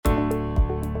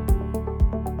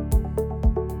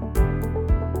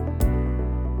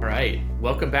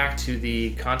Welcome back to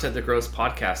the Content That Grows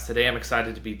podcast. Today I'm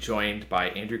excited to be joined by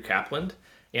Andrew Capland.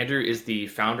 Andrew is the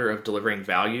founder of Delivering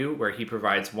Value, where he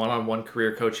provides one-on-one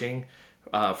career coaching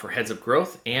for heads of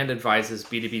growth and advises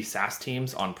B2B SaaS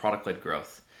teams on product-led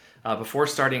growth. Before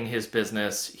starting his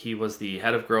business, he was the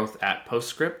head of growth at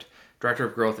Postscript, director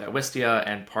of growth at Wistia,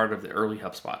 and part of the early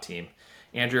HubSpot team.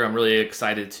 Andrew, I'm really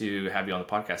excited to have you on the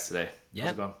podcast today.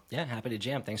 How's it going? Yeah, happy to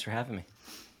jam. Thanks for having me.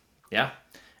 Yeah.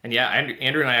 And yeah,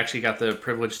 Andrew and I actually got the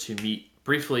privilege to meet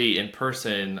briefly in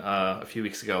person a few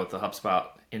weeks ago at the HubSpot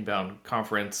Inbound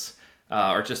Conference,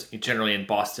 or just generally in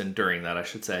Boston during that, I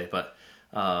should say. But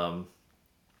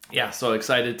yeah, so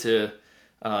excited to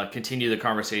continue the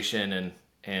conversation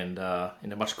and in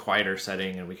a much quieter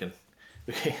setting, and we can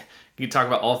talk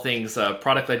about all things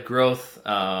product-led growth,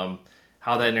 how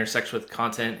that intersects with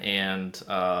content, and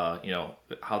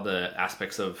how the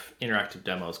aspects of interactive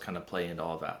demos kind of play into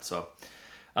all of that. So.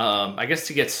 I guess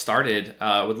to get started,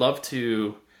 would love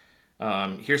to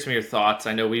hear some of your thoughts.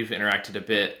 I know we've interacted a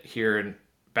bit here and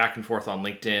back and forth on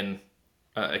LinkedIn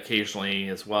occasionally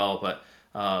as well, but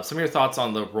some of your thoughts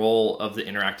on the role of the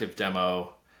interactive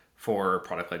demo for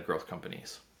product-led growth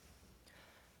companies.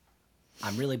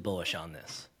 I'm really bullish on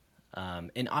this.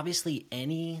 And obviously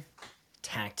any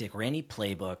tactic or any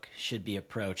playbook should be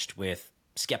approached with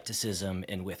skepticism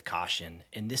and with caution.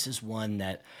 And this is one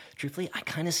that, truthfully, I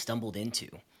kind of stumbled into.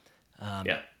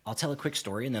 I'll tell a quick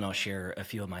story and then I'll share a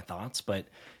few of my thoughts. But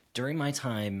during my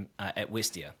time at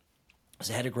Wistia, I was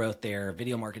the head of growth there, a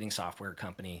video marketing software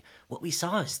company. What we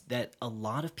saw is that a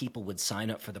lot of people would sign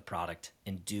up for the product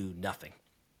and do nothing.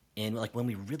 And like when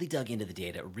we really dug into the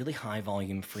data, really high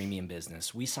volume freemium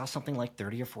business, we saw something like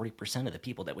 30 or 40% of the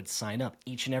people that would sign up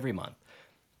each and every month.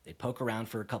 They'd poke around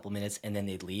for a couple minutes and then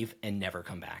they'd leave and never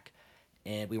come back.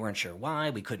 And we weren't sure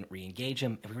why. We couldn't re-engage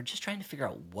them. And we were just trying to figure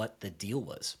out what the deal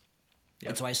was. Yep.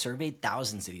 And so I surveyed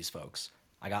thousands of these folks.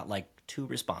 I got like 2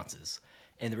 responses.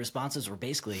 And the responses were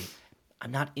basically,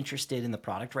 I'm not interested in the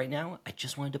product right now. I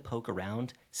just wanted to poke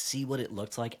around, see what it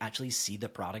looked like, actually see the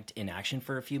product in action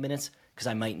for a few minutes, because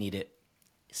I might need it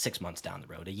 6 months down the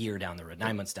road, a year down the road,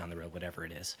 9 months down the road, whatever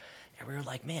it is. And we were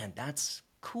like, man, that's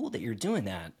cool that you're doing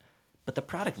that. But the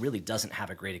product really doesn't have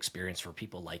a great experience for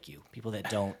people like you, people that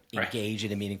don't engage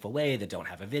in a meaningful way, that don't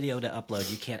have a video to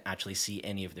upload. You can't actually see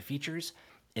any of the features,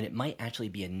 and it might actually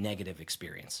be a negative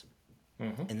experience.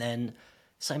 Mm-hmm. And then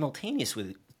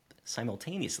simultaneously,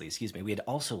 we had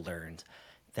also learned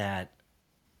that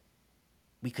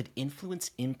we could influence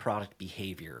in-product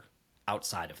behavior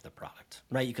outside of the product,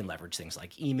 right? You can leverage things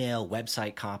like email,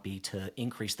 website copy to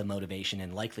increase the motivation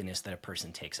and likeliness that a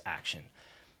person takes action.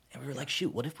 And we were like,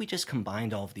 shoot, what if we just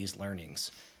combined all of these learnings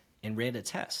and ran a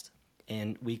test?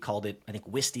 And we called it, I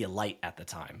think, Wistia Lite at the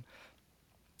time.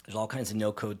 There's all kinds of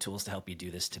no-code tools to help you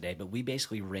do this today. But we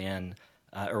basically ran,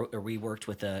 or we worked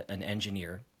with an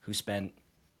engineer who spent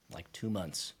like 2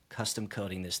 months custom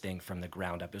coding this thing from the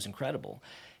ground up. It was incredible.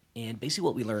 And basically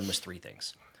what we learned was 3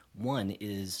 things. One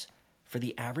is for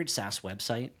the average SaaS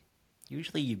website,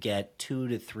 usually you get 2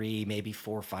 to 3, maybe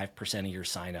 4 or 5% of your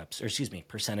signups, or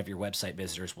percent of your website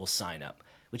visitors will sign up,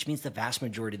 which means the vast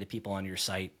majority of the people on your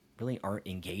site really aren't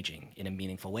engaging in a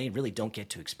meaningful way and really don't get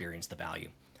to experience the value.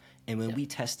 And when we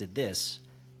tested this,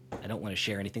 I don't want to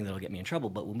share anything that'll get me in trouble,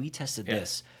 but when we tested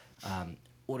this,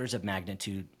 orders of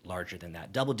magnitude larger than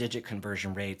that, double-digit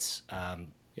conversion rates,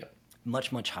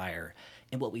 much, much higher.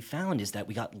 And what we found is that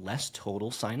we got less total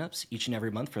signups each and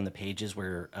every month from the pages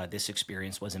where this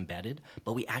experience was embedded,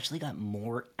 but we actually got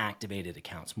more activated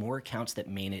accounts, more accounts that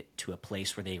made it to a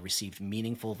place where they received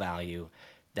meaningful value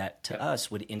that to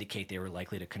us would indicate they were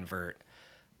likely to convert.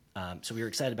 So we were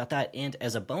excited about that. And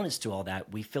as a bonus to all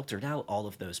that, we filtered out all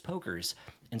of those pokers,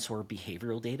 and so our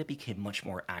behavioral data became much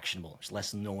more actionable. There's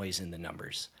less noise in the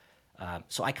numbers.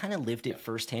 So I kind of lived it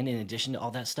firsthand. In addition to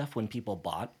all that stuff, when people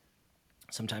bought,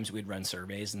 sometimes we'd run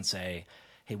surveys and say,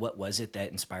 hey, what was it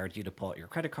that inspired you to pull out your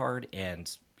credit card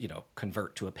and,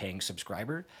 convert to a paying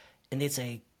subscriber? And they'd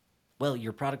say, well,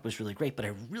 your product was really great, but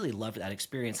I really loved that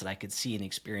experience that I could see and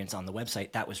experience on the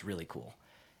website. That was really cool.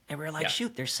 And we were like,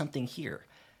 shoot, there's something here.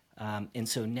 And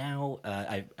so now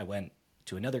I went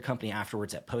to another company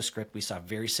afterwards at Postscript. We saw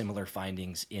very similar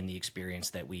findings in the experience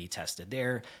that we tested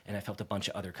there, and I felt a bunch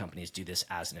of other companies do this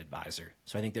as an advisor.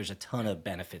 So I think there's a ton of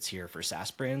benefits here for SaaS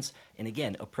brands. And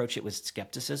again, approach it with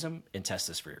skepticism and test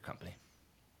this for your company.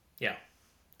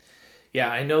 Yeah,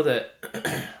 I know that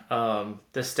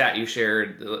the stat you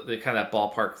shared, the kind of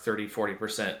ballpark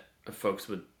 30-40% of folks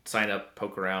would sign up,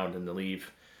 poke around, and then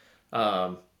leave.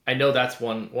 I know that's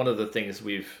one of the things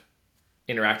we've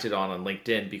interacted on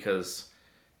LinkedIn, because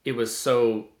it was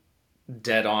so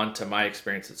dead on to my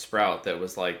experience at Sprout that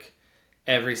was like,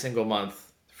 every single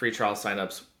month, free trial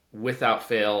signups without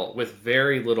fail, with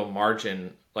very little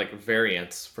margin, like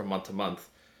variance from month to month.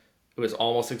 It was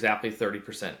almost exactly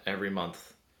 30% every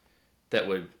month that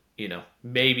would,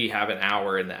 maybe have an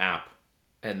hour in the app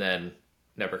and then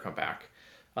never come back.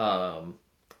 Um,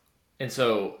 and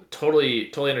so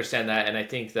totally understand that. And I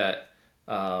think that,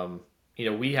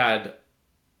 we had,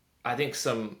 I think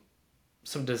some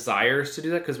desires to do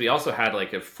that because we also had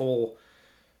like a full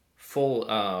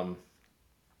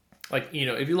like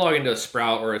if you log into a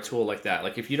Sprout or a tool like that,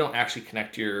 like if you don't actually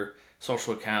connect your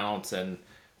social accounts and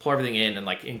pull everything in and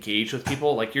like engage with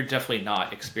people, like you're definitely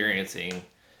not experiencing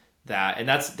that. And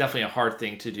that's definitely a hard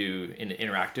thing to do in an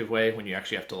interactive way when you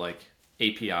actually have to like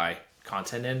API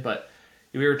content in. But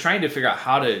we were trying to figure out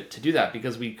how to do that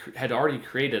because we had already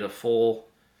created a full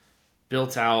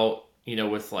built out,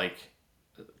 with like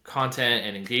content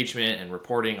and engagement and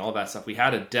reporting, all that stuff. We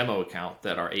had a demo account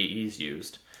that our AEs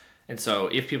used. And so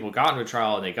if people got into a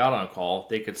trial and they got on a call,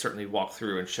 they could certainly walk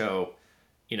through and show,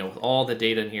 with all the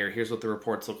data in here, here's what the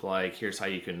reports look like, here's how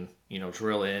you can,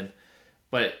 drill in.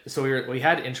 But so we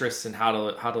had interests in how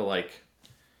to like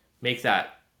make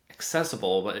that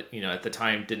accessible, but at the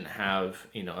time didn't have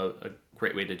a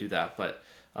great way to do that. But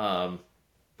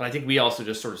I think we also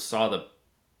just sort of saw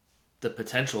the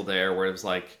potential there where it was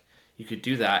like you could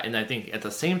do that. And I think at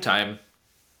the same time,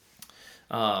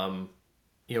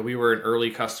 we were an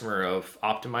early customer of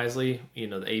Optimizely,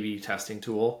 the A/B testing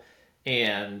tool.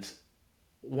 And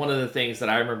one of the things that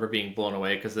I remember being blown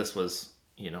away, because this was,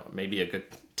 maybe a good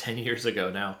 10 years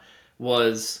ago now,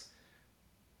 was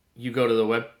you go to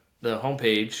the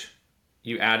homepage,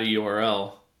 you add a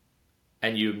URL,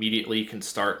 and you immediately can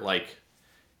start like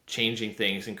changing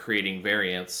things and creating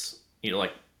variants,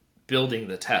 like building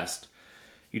the test.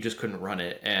 You just couldn't run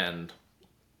it. And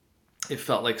it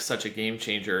felt like such a game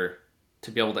changer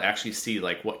to be able to actually see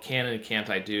like what can and can't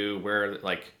I do, where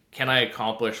like can I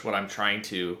accomplish what I'm trying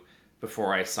to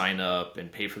before I sign up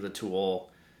and pay for the tool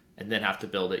and then have to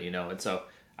build it, And so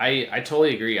I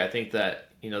totally agree. I think that,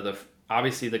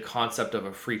 obviously the concept of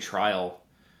a free trial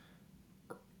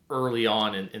early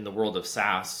on in the world of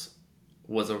SaaS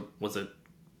was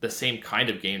the same kind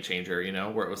of game changer,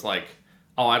 where it was like,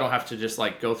 oh, I don't have to just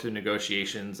like go through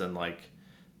negotiations and like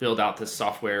build out this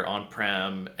software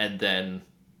on-prem and then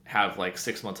have like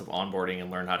 6 months of onboarding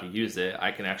and learn how to use it.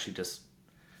 I can actually just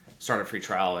start a free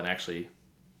trial and actually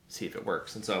see if it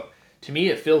works. And so to me,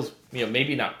 it feels,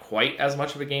 maybe not quite as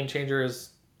much of a game changer as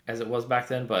it was back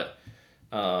then, but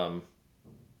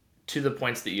to the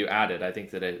points that you added, I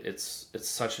think that it's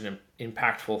such an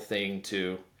impactful thing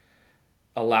to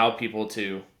allow people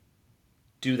to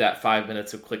do that 5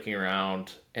 minutes of clicking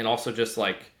around and also just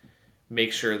like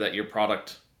make sure that your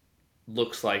product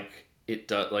looks like it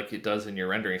does in your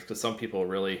renderings, because some people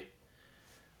really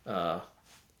zhuzh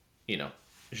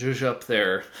up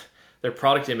their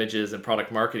product images and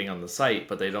product marketing on the site,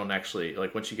 but they don't actually,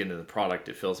 like, once you get into the product,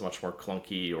 it feels much more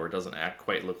clunky or doesn't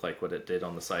quite look like what it did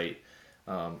on the site.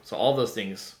 So all those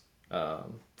things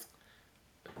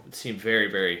seem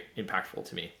very, very impactful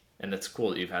to me. And it's cool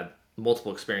that you've had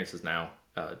multiple experiences now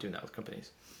doing that with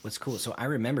companies. What's cool, so I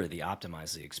remember the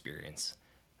Optimizely experience.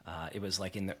 It was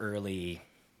like in the early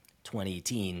 20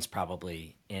 teens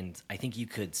probably, and I think you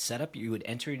could set up, you would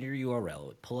enter in your URL, it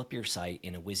would pull up your site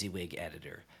in a WYSIWYG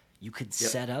editor. You could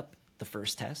set up the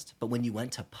first test, but when you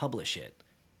went to publish it,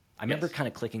 I remember kind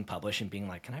of clicking publish and being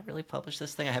like, can I really publish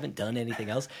this thing? I haven't done anything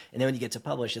else. And then when you get to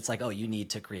publish, it's like, oh, you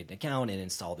need to create an account and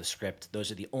install the script.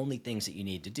 Those are the only things that you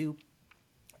need to do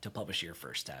to publish your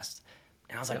first test.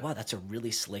 And I was like, wow, that's a really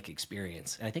slick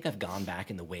experience. And I think I've gone back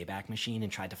in the Wayback Machine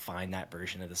and tried to find that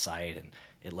version of the site, and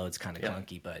it loads kind of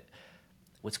clunky. But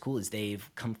what's cool is they've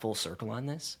come full circle on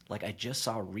this. Like, I just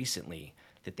saw recently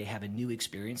that they have a new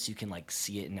experience. You can like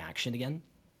see it in action again.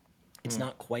 It's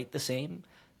not quite the same,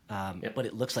 but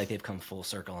it looks like they've come full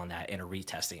circle on that and are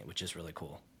retesting it, which is really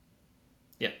cool.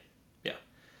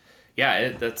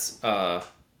 That's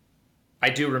I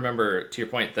do remember, to your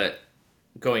point, that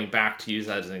going back to use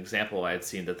that as an example, I had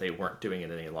seen that they weren't doing it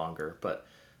any longer. But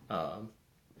and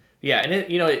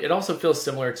it also feels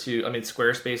similar to, I mean,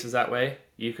 Squarespace is that way.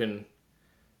 You can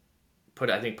put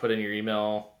in your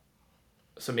email.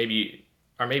 So maybe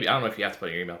I don't know if you have to put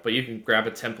in your email, but you can grab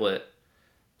a template,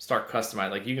 start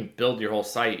customizing. Like, you can build your whole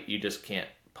site. You just can't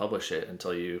publish it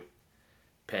until you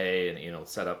pay and,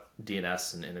 set up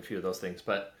DNS and a few of those things.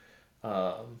 But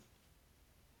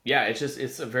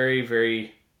it's a very,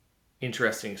 very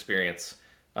interesting experience.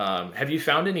 Have you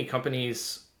found any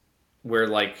companies where,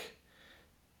 like,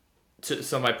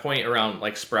 so my point around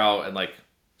like Sprout and like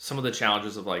some of the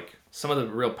challenges of like some of the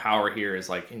real power here is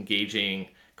like engaging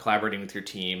collaborating with your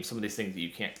team, some of these things that you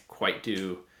can't quite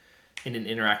do in an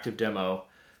interactive demo.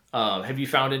 Have you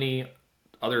found any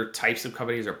other types of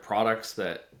companies or products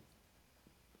that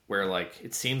where like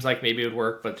it seems like maybe it would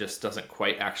work, but just doesn't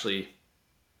quite actually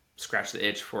scratch the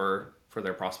itch for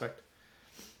their prospect?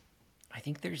 I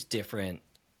think there's different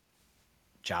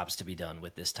jobs to be done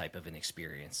with this type of an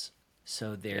experience.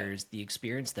 So there's the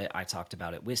experience that I talked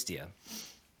about at Wistia,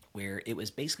 where it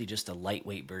was basically just a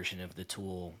lightweight version of the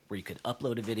tool where you could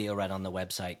upload a video right on the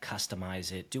website,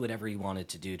 customize it, do whatever you wanted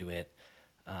to do to it.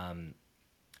 I've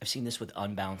seen this with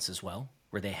Unbounce as well,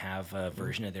 where they have a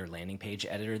version of their landing page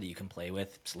editor that you can play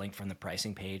with. It's linked from the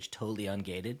pricing page, totally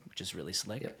ungated, which is really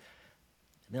slick. Yep.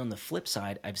 And then on the flip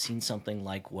side, I've seen something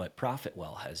like what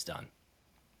Profitwell has done,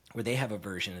 where they have a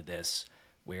version of this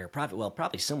where Profitwell,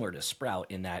 probably similar to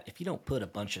Sprout, in that if you don't put a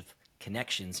bunch of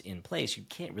connections in place, you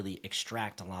can't really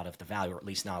extract a lot of the value, or at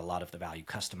least not a lot of the value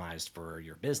customized for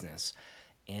your business.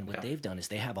 And what they've done is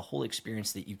they have a whole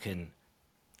experience that you can,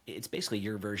 it's basically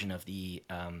your version of the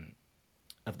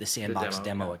Sandbox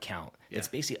demo account. It's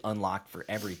basically unlocked for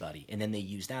everybody. And then they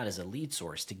use that as a lead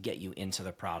source to get you into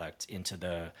the product, into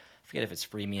the, I forget if it's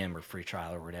freemium or free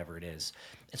trial or whatever it is.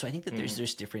 And so I think that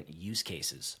there's different use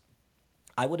cases.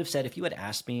 I would have said, if you had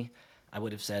asked me, I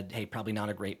would have said, hey, probably not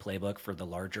a great playbook for the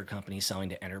larger companies selling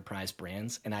to enterprise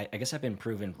brands. And I guess I've been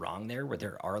proven wrong there, where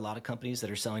there are a lot of companies that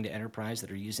are selling to enterprise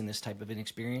that are using this type of an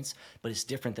experience, but it's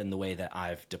different than the way that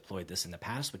I've deployed this in the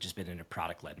past, which has been in a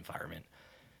product-led environment.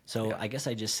 So I guess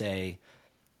I just say,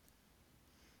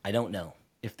 I don't know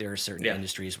if there are certain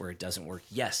industries where it doesn't work.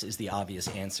 Yes is the obvious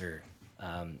answer.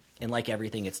 And like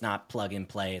everything, it's not plug and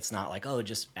play. It's not like, oh,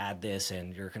 just add this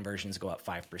and your conversions go up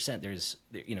 5%.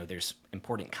 There's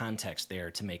important context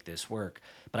there to make this work.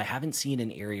 But I haven't seen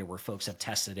an area where folks have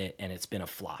tested it and it's been a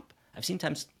flop. I've seen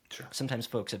sometimes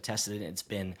folks have tested it and it's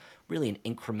been really an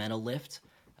incremental lift.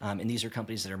 And these are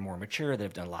companies that are more mature, that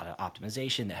have done a lot of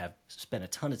optimization, that have spent a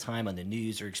ton of time on the new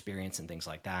user experience and things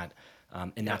like that.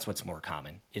 And that's what's more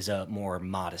common, is a more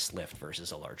modest lift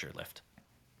versus a larger lift.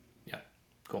 Yeah,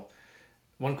 cool.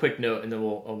 One quick note, and then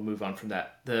we'll move on from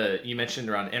that. You mentioned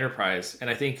around enterprise, and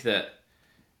I think that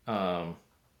that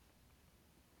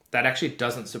actually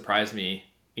doesn't surprise me.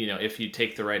 If you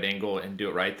take the right angle and do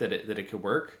it right, that it could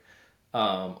work.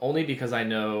 Only because I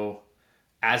know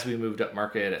as we moved up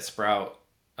market at Sprout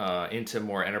into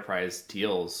more enterprise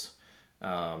deals,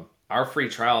 our free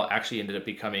trial actually ended up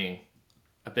becoming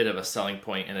a bit of a selling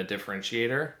point and a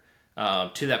differentiator.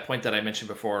 To that point that I mentioned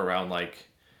before around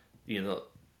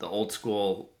the old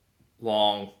school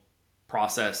long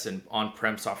process and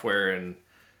on-prem software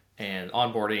and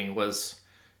onboarding was,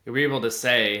 we were able to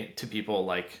say to people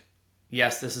like,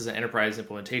 yes, this is an enterprise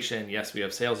implementation. Yes, we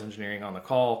have sales engineering on the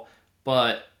call,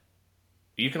 but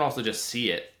you can also just see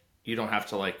it. You don't have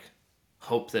to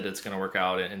hope that it's going to work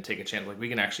out and take a chance. We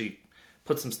can actually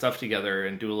put some stuff together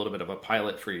and do a little bit of a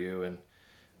pilot for you and,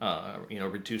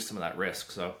 reduce some of that risk.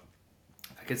 So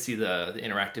I could see the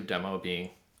interactive demo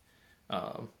being,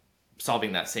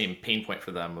 solving that same pain point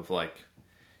for them of okay,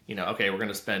 we're going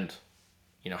to spend,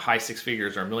 high six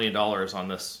figures or $1 million on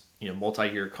this,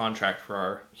 multi-year contract for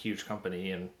our huge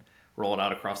company and roll it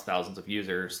out across thousands of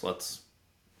users. Let's,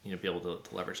 be able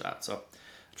to leverage that. So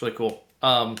it's really cool.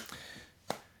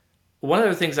 One of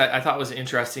the things I thought was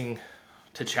interesting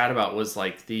to chat about was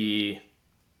I think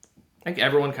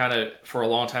everyone kind of for a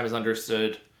long time has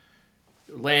understood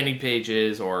landing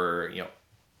pages or,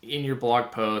 in your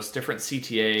blog posts, different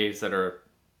CTAs that are,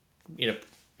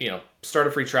 start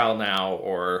a free trial now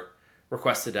or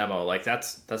request a demo.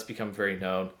 That's become very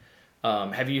known.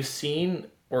 Have you seen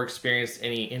or experienced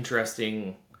any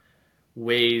interesting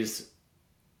ways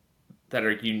that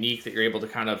are unique that you're able to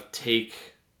kind of take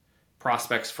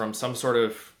prospects from some sort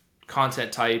of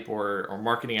content type or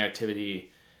marketing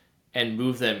activity and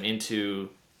move them into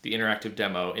the interactive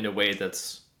demo in a way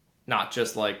that's not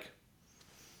just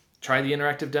try the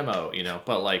interactive demo,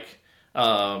 but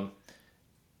I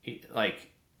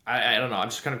don't know. I'm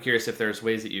just kind of curious if there's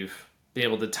ways that you've been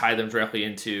able to tie them directly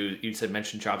into, you said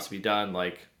mentioned jobs to be done,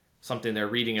 something they're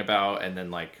reading about and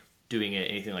then doing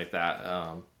it, anything like that.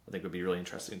 I think would be really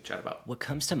interesting to chat about. What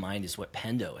comes to mind is what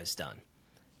Pendo has done.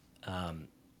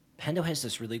 Pendo has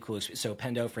this really cool experience. So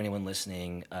Pendo, for anyone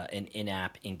listening, an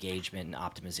in-app engagement and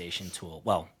optimization tool.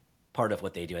 Well, part of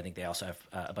what they do. I think they also have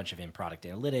a bunch of in-product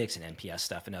analytics and NPS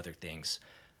stuff and other things.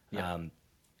 Yeah.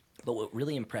 But what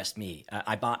really impressed me,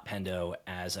 I bought Pendo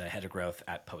as a head of growth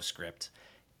at Postscript.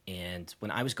 And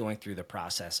when I was going through the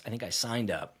process, I think I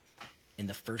signed up. And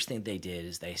the first thing they did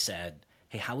is they said,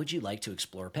 hey, how would you like to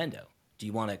explore Pendo? Do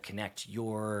you want to connect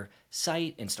your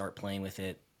site and start playing with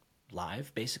it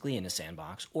live, basically in a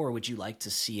sandbox, or would you like to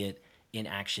see it in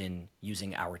action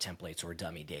using our templates or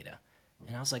dummy data?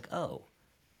 And I was like, oh,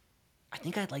 I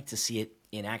think I'd like to see it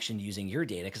in action using your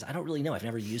data because I don't really know. I've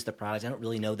never used the product. I don't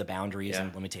really know the boundaries Yeah.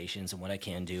 and limitations and what I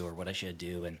can do or what I should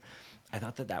do. And I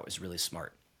thought that that was really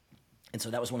smart. And so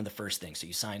that was one of the first things. So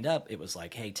you signed up. It was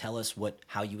like, hey, tell us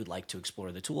how you would like to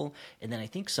explore the tool. And then I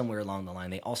think somewhere along the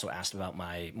line, they also asked about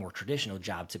my more traditional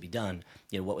job to be done.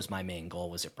 What was my main goal?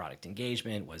 Was it product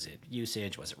engagement? Was it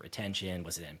usage? Was it retention?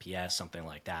 Was it NPS? Something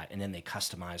like that. And then they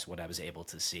customized what I was able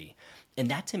to see.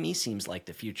 And that to me seems like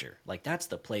the future. Like that's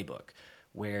the playbook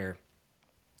where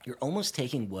you're almost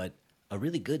taking what a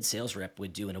really good sales rep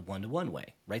would do in a one-to-one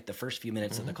way, right? The first few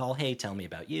minutes of the call, hey, tell me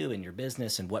about you and your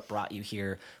business and what brought you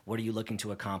here. What are you looking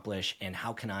to accomplish? And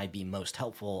how can I be most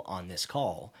helpful on this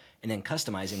call? And then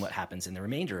customizing what happens in the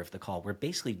remainder of the call. We're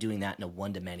basically doing that in a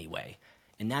one-to-many way.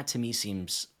 And that to me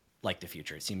seems like the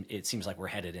future. It seems like we're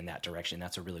headed in that direction.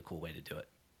 That's a really cool way to do it.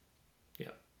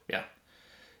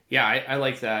 Yeah, I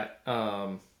like that.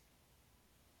 And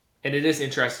it is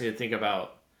interesting to think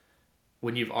about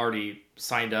when you've already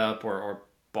signed up or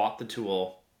bought the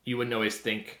tool, you wouldn't always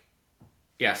think,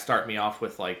 yeah, start me off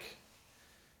with like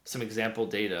some example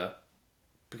data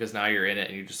because now you're in it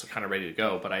and you're just kind of ready to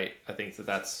go. But I think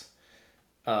that's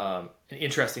an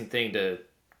interesting thing to,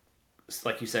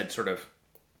 like you said, sort of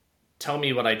tell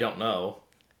me what I don't know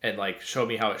and like show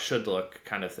me how it should look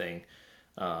kind of thing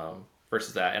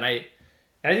versus that. And I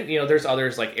think, there's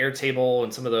others like Airtable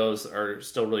and some of those are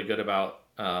still really good about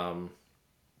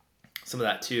some of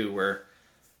that too, where,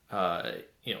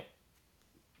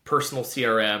 personal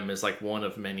CRM is like one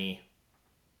of many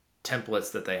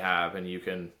templates that they have. And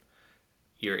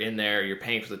you're in there, you're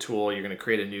paying for the tool, you're going to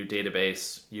create a new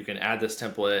database. You can add this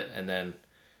template. And then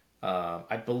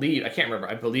I can't remember,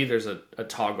 I believe there's a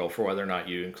toggle for whether or not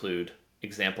you include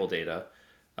example data.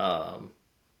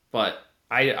 But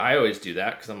I always do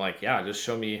that because I'm like, yeah, just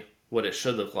show me what it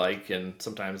should look like. And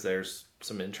sometimes there's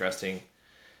some interesting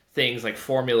things like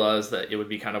formulas that it would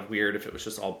be kind of weird if it was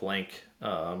just all blank.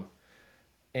 So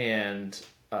that's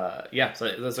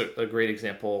a great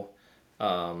example.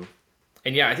 And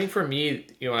yeah, I think for me,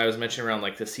 when I was mentioning around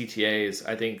like the CTAs,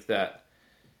 I think that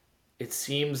it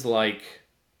seems like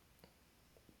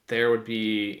there would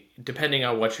be, depending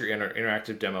on what your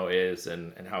interactive demo is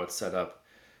and how it's set up,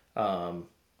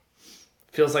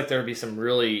 feels like there would be some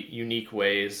really unique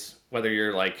ways, whether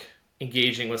you're like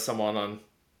engaging with someone on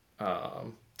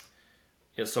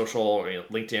social or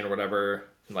LinkedIn or whatever,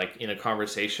 like in a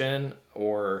conversation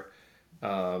or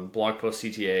blog post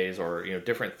CTAs or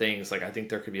different things. Like I think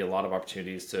there could be a lot of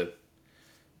opportunities to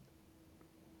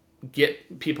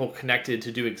get people connected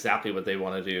to do exactly what they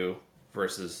want to do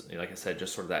versus, like I said,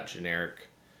 just sort of that generic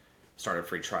start a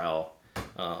free trial.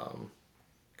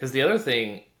 Because the other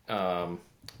thing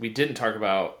we didn't talk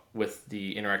about with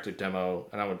the interactive demo,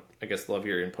 and I would, I guess, love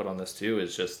your input on this too,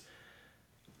 is just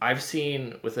I've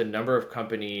seen with a number of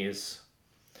companies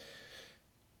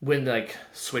when like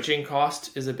switching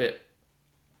cost is a bit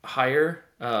higher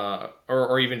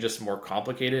or even just more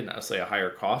complicated, not necessarily a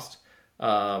higher cost.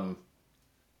 There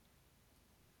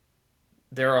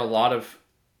are a lot of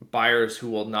buyers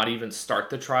who will not even start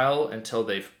the trial until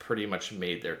they've pretty much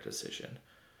made their decision.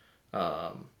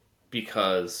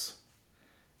 Because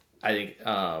I think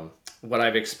what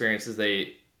I've experienced is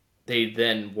they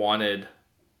then wanted,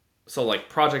 so like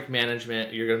project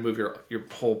management, you're going to move your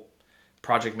whole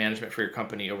project management for your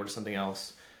company over to something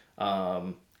else.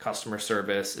 Customer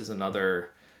service is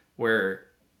another, where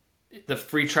the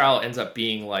free trial ends up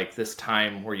being like this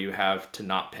time where you have to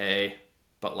not pay,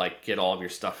 but like get all of your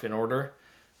stuff in order.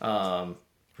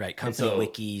 Right. Company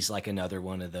wikis, like another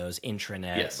one of those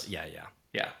intranet. Yes.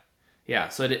 Yeah.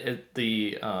 So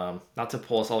the not to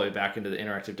pull us all the way back into the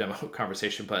interactive demo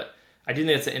conversation, but I do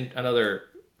think it's another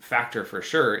factor for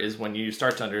sure is when you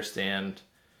start to understand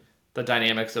the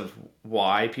dynamics of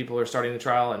why people are starting the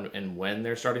trial and when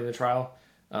they're starting the trial.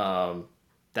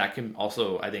 That can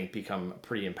also, I think, become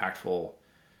pretty impactful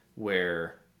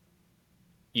where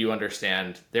you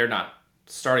understand they're not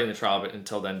starting the trial but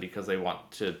until then because they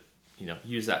want to,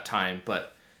 use that time.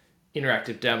 But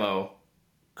interactive demo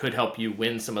could help you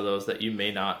win some of those that you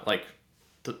may not like.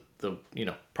 The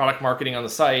product marketing on the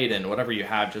site and whatever you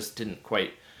have just didn't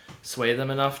quite sway them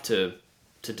enough to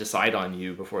decide on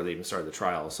you before they even started the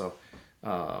trial. So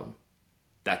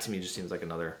that to me just seems like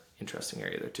another interesting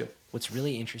area there too. What's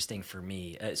really interesting for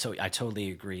me, so I totally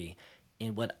agree.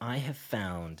 And what I have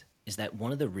found is that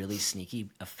one of the really sneaky,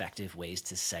 effective ways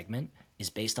to segment is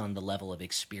based on the level of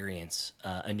experience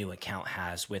a new account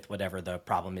has with whatever the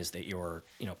problem is that your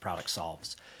product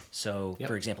solves. So,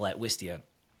 For example, at Wistia,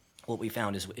 what we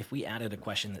found is if we added a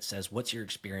question that says, what's your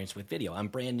experience with video? I'm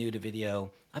brand new to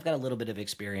video. I've got a little bit of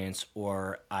experience,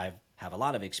 or I have a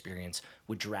lot of experience,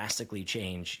 would drastically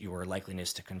change your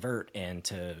likeliness to convert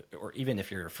or even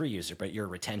if you're a free user, but your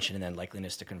retention and then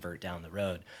likeliness to convert down the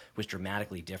road was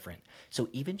dramatically different. So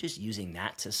even just using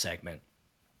that to segment,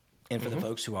 and for the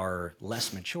folks who are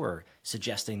less mature,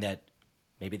 suggesting that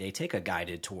maybe they take a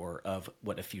guided tour of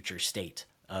what a future state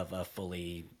of a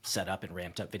fully set up and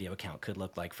ramped up video account could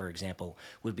look like, for example,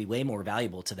 would be way more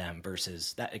valuable to them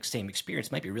versus that same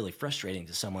experience might be really frustrating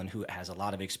to someone who has a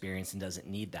lot of experience and doesn't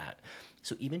need that.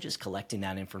 So even just collecting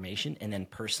that information and then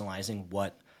personalizing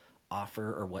what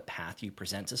offer or what path you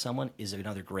present to someone is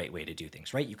another great way to do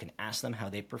things, right? You can ask them how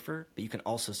they prefer, but you can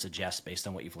also suggest based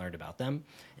on what you've learned about them.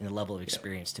 And the level of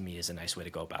experience to me is a nice way to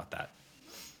go about that.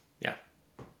 Yeah.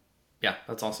 Yeah,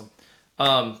 that's awesome.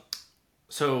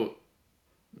 So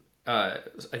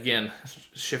again,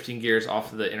 shifting gears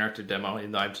off of the interactive demo,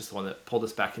 even though I'm just the one that pulled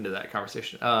us back into that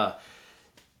conversation. So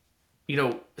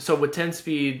with 10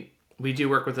 Speed, we do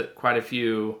work with quite a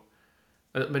few.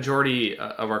 A majority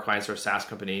of our clients are SaaS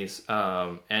companies,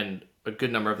 and a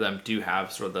good number of them do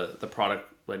have sort of the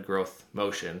product-led growth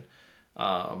motion.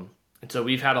 And so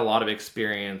we've had a lot of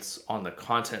experience on the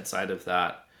content side of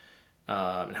that,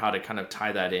 and how to kind of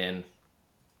tie that in.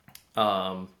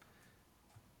 I'll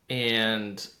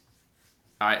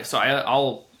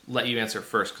let you answer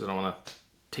first because I don't want to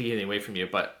take anything away from you.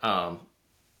 But I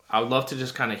would love to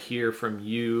just kind of hear from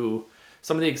you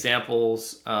some of the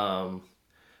examples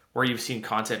where you've seen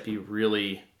content be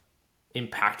really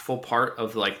impactful part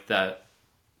of like that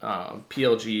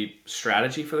PLG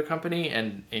strategy for the company,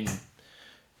 and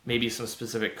maybe some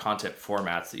specific content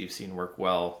formats that you've seen work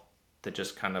well that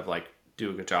just kind of like do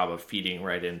a good job of feeding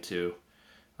right into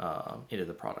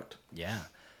the product. Yeah.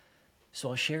 So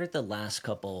I'll share the last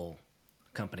couple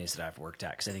companies that I've worked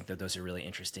at because I think that those are really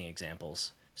interesting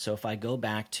examples. So if I go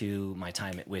back to my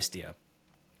time at Wistia,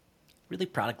 really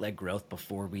product-led growth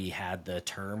before we had the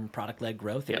term product-led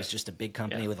growth. It was just a big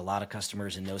company with a lot of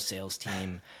customers and no sales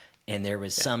team. And there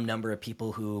was some number of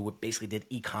people who basically did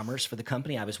e-commerce for the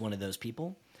company. I was one of those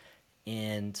people.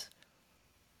 And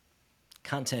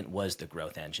content was the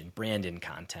growth engine, brand and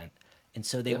content. And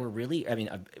so they were really,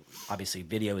 obviously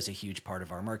video is a huge part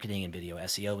of our marketing and video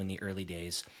SEO in the early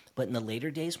days. But in the later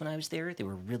days when I was there, they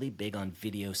were really big on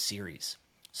video series.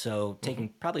 So taking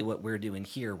probably what we're doing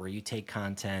here, where you take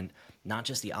content, not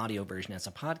just the audio version as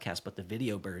a podcast, but the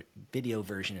video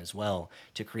version as well,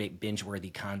 to create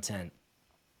binge-worthy content.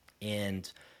 And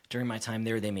during my time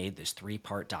there, they made this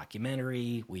 3-part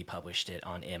documentary. We published it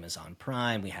on Amazon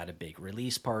Prime. We had a big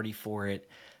release party for it.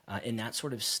 And that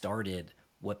sort of started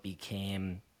what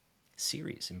became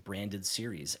series and branded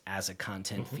series as a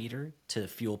content feeder to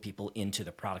fuel people into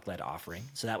the product-led offering.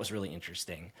 So that was really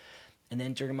interesting. And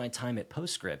then during my time at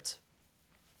Postscript,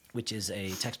 which is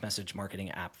a text message marketing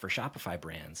app for Shopify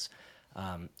brands,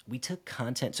 we took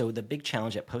content. So the big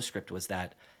challenge at Postscript was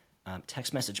that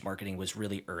text message marketing was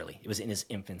really early. It was in its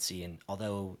infancy. And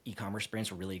although e-commerce brands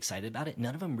were really excited about it,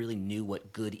 none of them really knew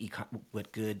what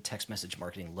good text message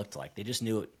marketing looked like. They just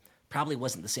knew it probably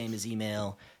wasn't the same as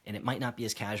email, and it might not be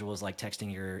as casual as like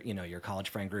texting your college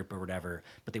friend group or whatever,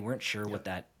 but they weren't sure what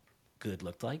that good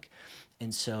looked like.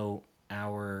 And so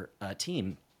our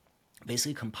team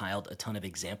basically compiled a ton of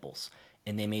examples,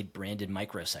 and they made branded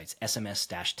microsites.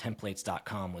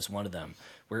 SMS-templates.com was one of them,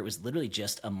 where it was literally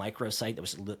just a microsite that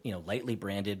was lightly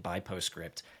branded by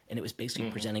Postscript, and it was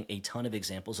basically presenting a ton of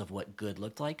examples of what good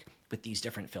looked like with these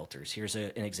different filters. Here's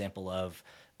an example of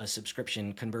a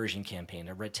subscription conversion campaign,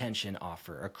 a retention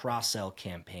offer, a cross-sell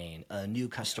campaign, a new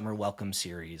customer welcome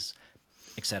series,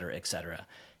 et cetera, et cetera.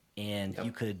 And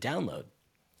you could download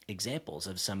examples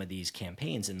of some of these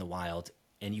campaigns in the wild,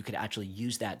 and you could actually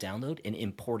use that download and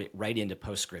import it right into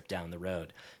Postscript down the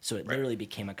road. So it literally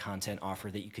became a content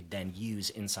offer that you could then use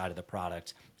inside of the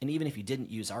product. And even if you didn't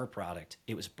use our product,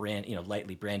 it was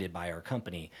lightly branded by our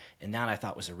company. And that I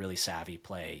thought was a really savvy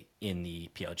play in the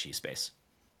PLG space.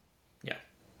 Yeah,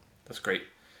 that's great.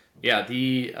 Yeah,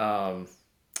 the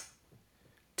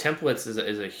templates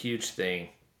is a huge thing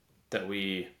that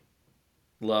we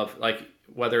love. Like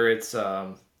whether it's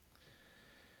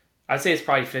I'd say it's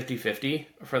probably 50-50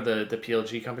 for the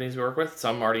PLG companies we work with.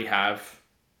 Some already have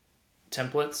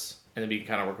templates, and then we can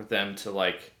kind of work with them to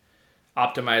like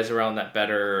optimize around that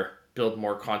better, build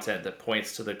more content that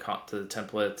points to the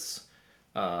templates.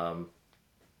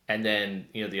 And then,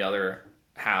 the other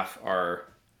half are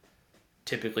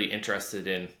typically interested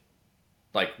in,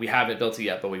 like, we haven't built it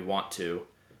yet, but we want to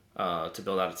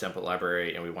build out a template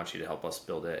library, and we want you to help us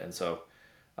build it. And so,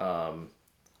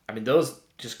 those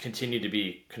just continue to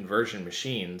be conversion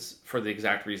machines for the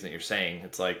exact reason that you're saying.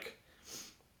 It's like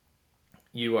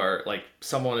you are like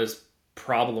someone is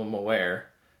problem aware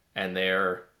and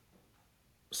they're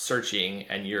searching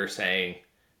and you're saying,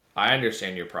 I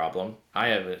understand your problem. I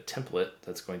have a template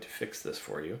that's going to fix this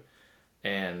for you.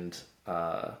 And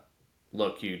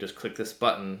look, you just click this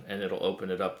button and it'll open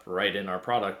it up right in our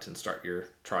product and start your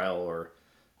trial or,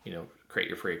 create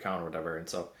your free account or whatever. And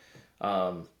so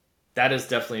that is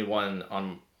definitely one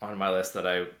on my list that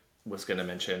I was going to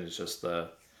mention. Is just the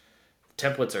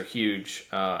templates are huge.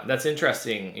 That's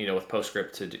interesting, with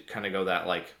PostScript to kind of go that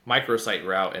like microsite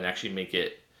route and actually make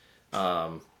it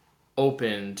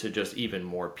open to just even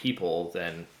more people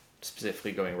than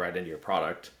specifically going right into your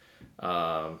product,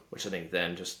 which I think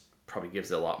then just probably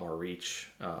gives it a lot more reach.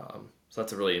 So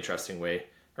that's a really interesting way,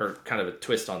 or kind of a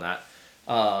twist on that.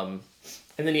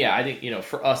 And then, I think,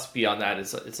 for us beyond that,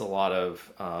 it's a lot of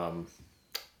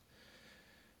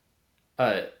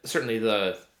certainly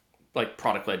the like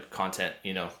product-led content,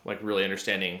 like really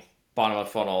understanding bottom of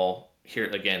funnel here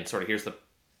again, sort of here's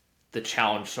the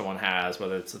challenge someone has,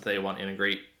 whether it's that they want to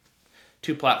integrate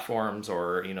two platforms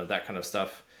or, that kind of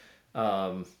stuff.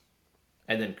 And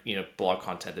then, blog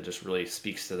content that just really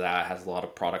speaks to that, has a lot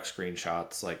of product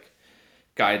screenshots, like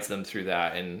guides them through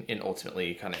that and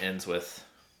ultimately kind of ends with,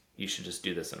 you should just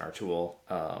do this in our tool.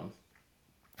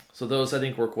 So those I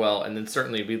think work well. And then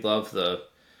certainly we love the,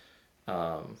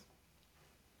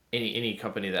 any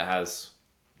company that has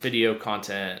video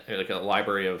content, like a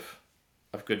library of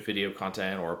good video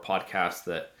content or a podcast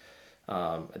that,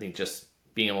 I think just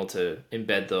being able to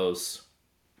embed those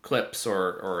clips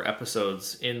or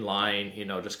episodes in line,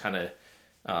 just kind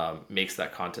of makes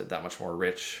that content that much more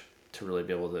rich to really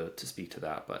be able to speak to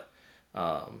that. But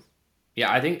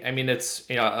I think, it's,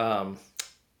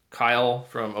 Kyle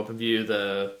from OpenView,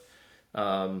 the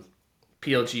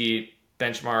PLG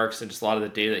benchmarks and just a lot of the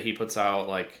data that he puts out,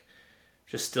 like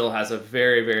just still has a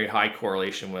very, very high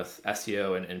correlation with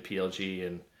SEO and PLG.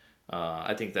 And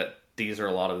I think that these are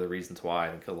a lot of the reasons why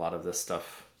I think a lot of this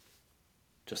stuff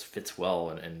just fits well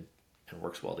and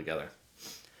works well together.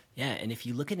 Yeah, and if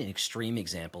you look at an extreme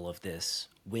example of this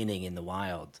winning in the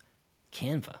wild,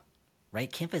 Canva,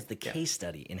 right? Canva is the case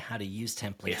study in how to use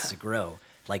templates to grow.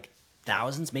 Like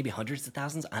thousands, maybe hundreds of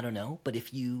thousands, I don't know. But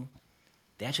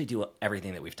they actually do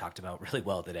everything that we've talked about really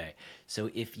well today. So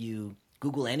if you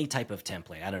Google any type of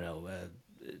template, I don't know,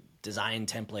 design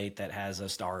template that has a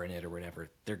star in it or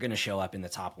whatever, they're going to show up in the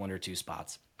top one or two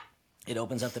spots. It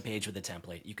opens up the page with a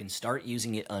template. You can start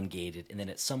using it ungated, and then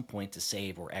at some point to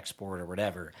save or export or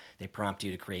whatever, they prompt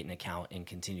you to create an account and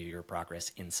continue your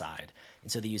progress inside.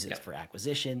 And so they use it for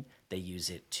acquisition. They use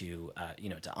it to,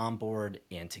 to onboard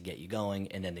and to get you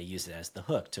going, and then they use it as the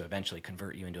hook to eventually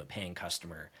convert you into a paying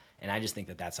customer. And I just think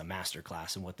that that's a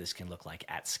masterclass in what this can look like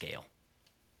at scale.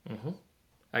 Mm-hmm.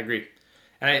 I agree.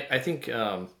 And I think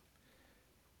to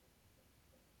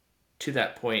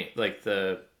that point, like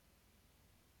the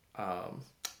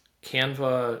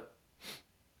Canva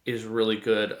is really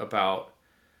good about,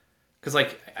 because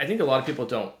like I think a lot of people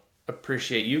don't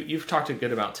appreciate you've talked a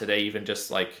good amount today, even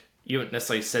just like you haven't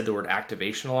necessarily said the word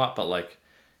activation a lot, but like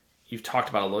you've talked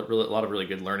about a lot of really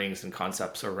good learnings and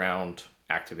concepts around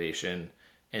activation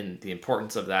and the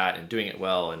importance of that and doing it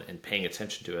well and paying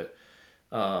attention to it.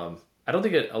 I don't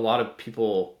think a lot of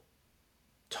people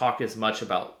talk as much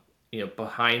about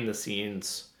behind the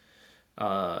scenes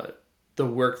the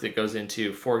work that goes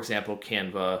into, for example,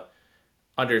 Canva,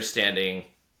 understanding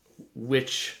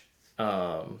which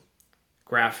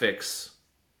graphics,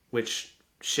 which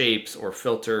shapes or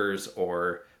filters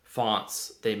or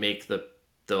fonts they make the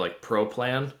like pro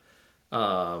plan,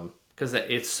 because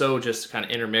it's so just kind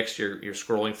of intermixed. You're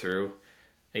scrolling through,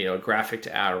 a graphic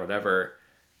to add or whatever,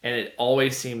 and it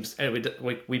always seems. And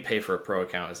we pay for a pro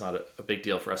account. It's not a big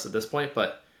deal for us at this point,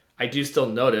 but I do still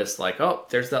notice like, oh,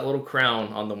 there's that little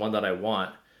crown on the one that I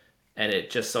want. And it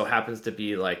just so happens to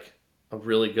be like a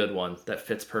really good one that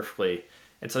fits perfectly.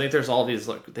 And so I think there's all these,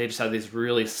 like, they just have these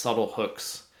really subtle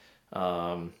hooks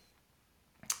in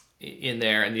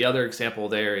there. And the other example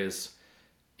there is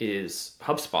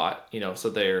HubSpot, so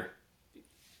they're,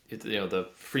 the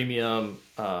freemium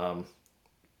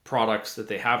products that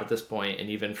they have at this point. And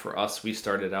even for us, we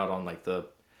started out on like the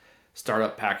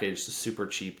startup package, super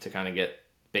cheap to kind of get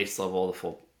base level, the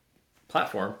full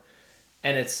platform.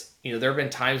 And it's, there have been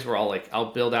times where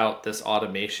I'll build out this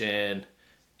automation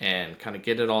and kind of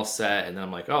get it all set. And then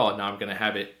I'm like, oh, now I'm going to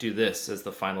have it do this as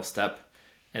the final step.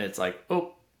 And it's like,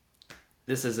 oh,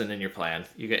 this isn't in your plan.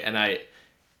 And I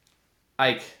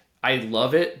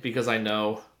love it because I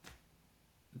know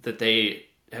that they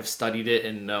have studied it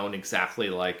and known exactly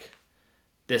like,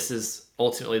 this is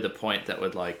ultimately the point that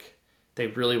would like, they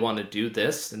really want to do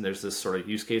this and there's this sort of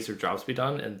use case or jobs to be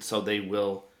done. And so they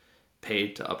will pay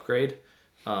to upgrade.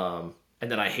 And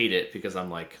then I hate it because I'm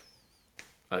like,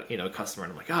 a customer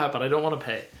and I'm like, but I don't want to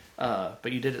pay.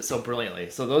 But you did it so brilliantly.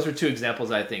 So those are two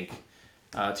examples, I think,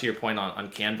 to your point on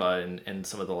Canva and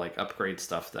some of the like upgrade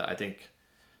stuff that I think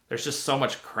there's just so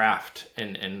much craft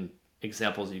and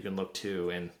examples you can look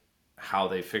to and how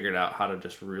they figured out how to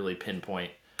just really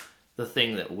pinpoint the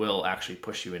thing that will actually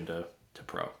push you into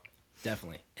pro.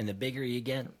 Definitely. And the bigger you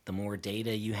get, the more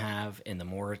data you have and the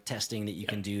more testing that you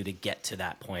can do to get to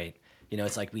that point.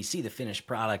 It's like we see the finished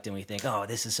product and we think, oh,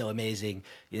 this is so amazing.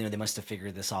 They must have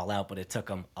figured this all out, but it took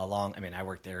them I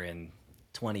worked there in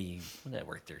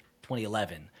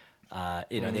 2011. They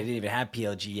didn't even have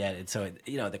PLG yet. And so,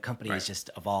 the company has just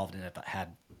evolved and have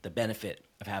had the benefit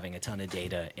of having a ton of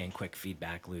data and quick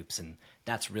feedback loops. And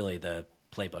that's really the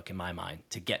playbook in my mind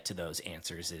to get to those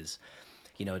answers is,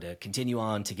 to continue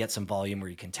on, to get some volume where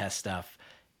you can test stuff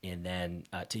and then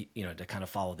to kind of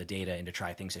follow the data and to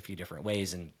try things a few different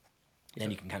ways. And then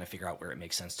you can kind of figure out where it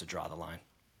makes sense to draw the line.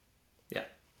 Yeah,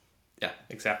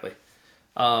 exactly.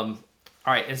 All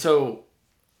right. And so,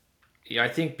 I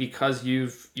think because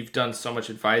you've done so much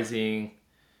advising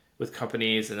with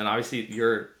companies, and then obviously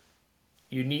you're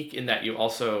unique in that you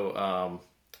also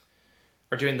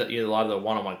are doing a lot of the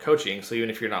one-on-one coaching. So even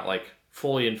if you're not like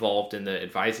fully involved in the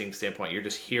advising standpoint, you're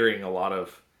just hearing a lot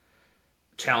of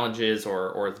challenges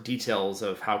or the details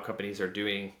of how companies are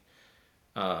doing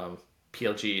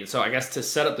PLG. So I guess to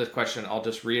set up this question, I'll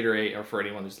just reiterate, or for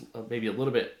anyone who's maybe a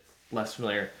little bit less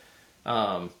familiar,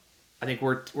 I think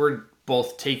we're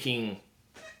both taking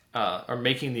or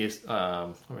making these. What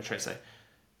am I trying to say?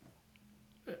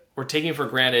 We're taking for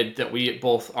granted that we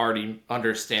both already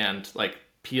understand like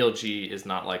PLG is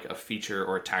not like a feature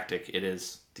or a tactic. It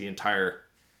is the entire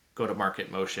go-to-market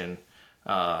motion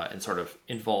and sort of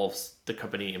involves the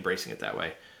company embracing it that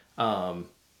way.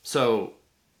 So,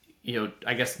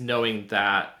 I guess knowing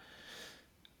that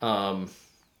and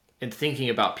thinking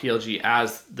about PLG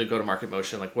as the go-to-market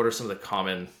motion, like what are some of the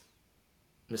common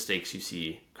mistakes you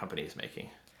see companies making?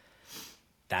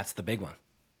 That's the big one.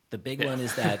 The big one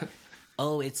is that,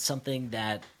 it's something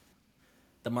that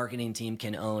the marketing team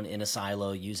can own in a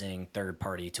silo using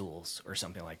third-party tools or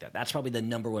something like that. That's probably the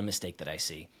number one mistake that I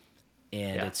see.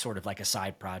 And it's sort of like a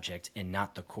side project and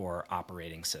not the core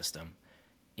operating system.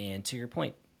 And to your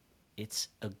point, it's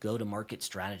a go-to-market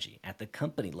strategy at the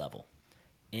company level.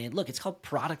 And look, it's called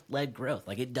product-led growth.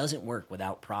 Like it doesn't work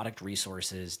without product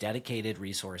resources, dedicated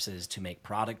resources to make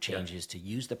product changes, to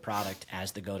use the product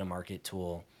as the go-to-market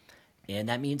tool. And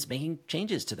that means making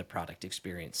changes to the product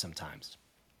experience sometimes.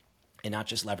 And not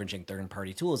just leveraging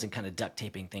third-party tools and kind of duct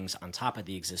taping things on top of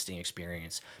the existing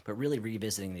experience, but really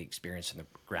revisiting the experience from the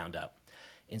ground up.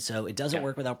 And so it doesn't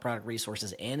work without product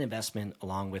resources and investment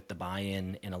along with the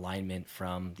buy-in and alignment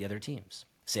from the other teams.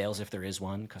 Sales, if there is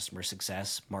one, customer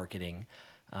success, marketing.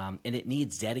 And it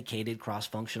needs dedicated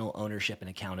cross-functional ownership and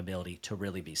accountability to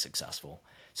really be successful.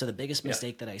 So the biggest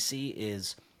mistake that I see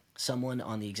is someone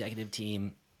on the executive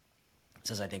team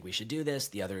says, I think we should do this.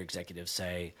 The other executives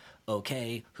say,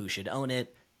 okay, who should own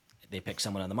it? They pick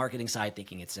someone on the marketing side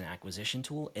thinking it's an acquisition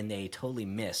tool, and they totally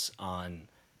miss on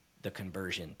the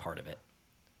conversion part of it.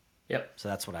 Yep. So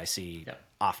that's what I see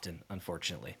often,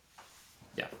 unfortunately.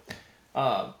 Yeah.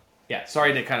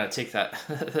 Sorry to kind of take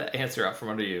that answer out from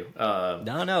under you.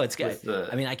 No, it's good.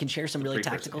 I can share some really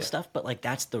tactical stuff, but like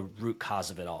that's the root cause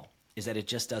of it all, is that it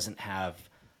just doesn't have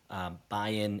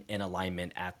buy-in and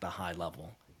alignment at the high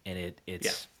level. And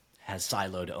it has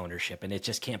siloed ownership, and it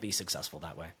just can't be successful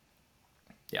that way.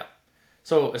 Yeah.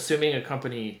 So assuming a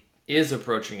company is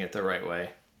approaching it the right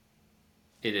way,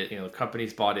 the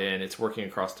company's bought in, it's working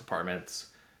across departments.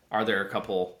 Are there a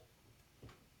couple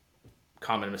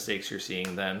common mistakes you're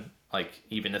seeing then? Like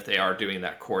even if they are doing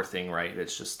that core thing right,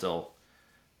 it's just still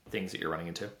things that you're running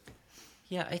into?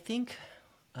 Yeah, I think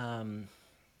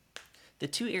the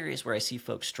two areas where I see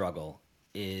folks struggle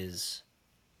is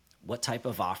what type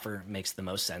of offer makes the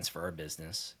most sense for our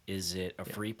business? Is it a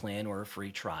free plan or a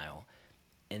free trial?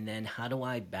 And then how do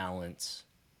I balance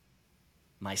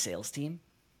my sales team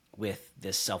with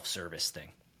this self-service thing?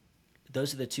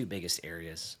 Those are the two biggest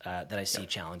areas that I see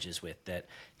challenges with, that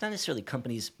not necessarily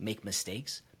companies make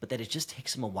mistakes, but that it just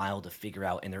takes them a while to figure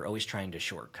out, and they're always trying to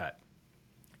shortcut.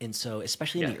 And so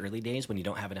especially in the early days when you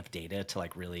don't have enough data to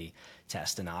like really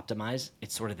test and optimize,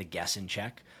 it's sort of the guess and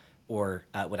check. Or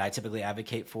what I typically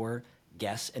advocate for,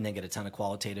 guess and then get a ton of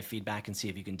qualitative feedback and see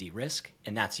if you can de-risk.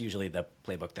 And that's usually the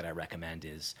playbook that I recommend,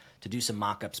 is to do some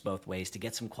mock-ups both ways, to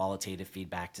get some qualitative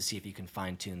feedback to see if you can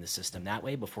fine-tune the system that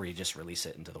way before you just release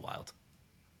it into the wild.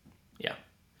 Yeah.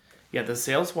 Yeah, the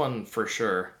sales one for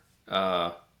sure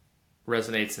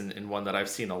resonates in one that I've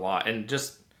seen a lot. And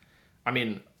just, I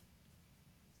mean,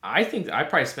 I think I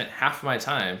probably spent half of my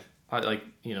time, like,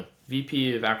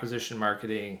 VP of acquisition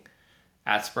marketing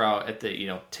at Sprout at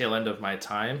the, tail end of my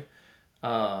time.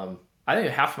 I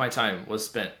think half of my time was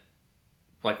spent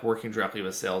like working directly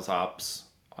with sales ops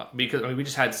because we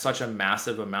just had such a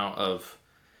massive amount of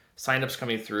signups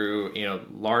coming through,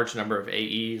 large number of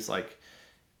AEs, like,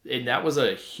 and that was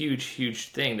a huge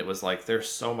thing that was like, there's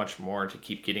so much more to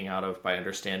keep getting out of by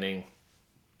understanding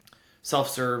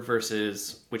self-serve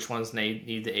versus which ones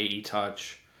need the AE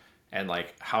touch, and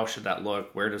like how should that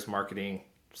look, where does marketing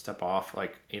step off,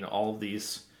 like, all of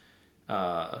these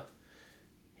uh,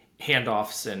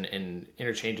 handoffs and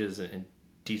interchanges and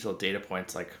detailed data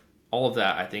points, like all of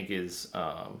that I think is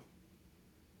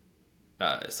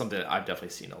something that I've definitely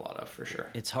seen a lot of for sure.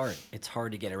 It's hard. It's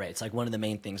hard to get it right. It's like one of the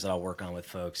main things that I'll work on with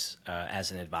folks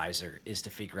as an advisor is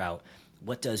to figure out,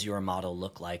 what does your model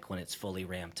look like when it's fully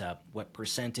ramped up? What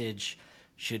percentage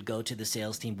should go to the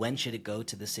sales team? When should it go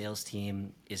to the sales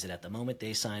team? Is it at the moment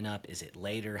they sign up? Is it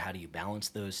later? How do you balance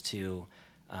those two?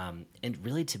 And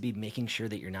really to be making sure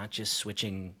that you're not just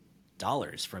switching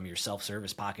dollars from your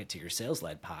self-service pocket to your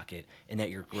sales-led pocket, and that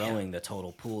you're growing the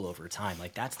total pool over time.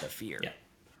 Like, that's the fear. Yeah.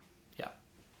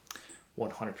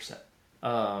 100%.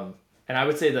 And I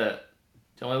would say that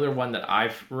the only other one that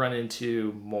I've run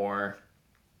into more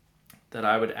that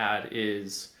I would add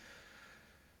is,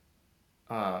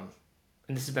 and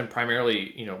this has been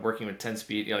primarily, working with 10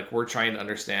 speed, like we're trying to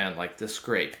understand, like, this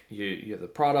great, you have the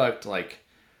product, like,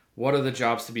 what are the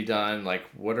jobs to be done? Like,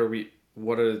 what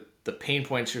are the pain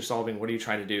points you're solving? What are you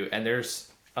trying to do? And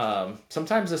there's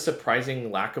sometimes a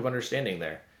surprising lack of understanding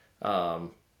there.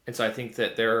 And so I think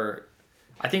that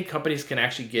I think companies can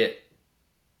actually get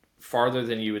farther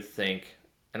than you would think.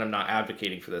 And I'm not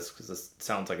advocating for this because this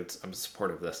sounds like I'm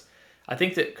supportive of this. I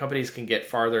think that companies can get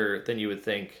farther than you would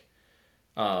think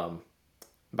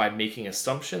by making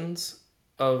assumptions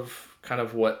of kind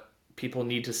of what people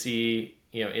need to see,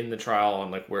 in the trial,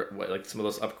 and like like some of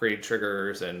those upgrade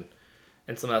triggers and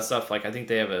some of that stuff. Like, I think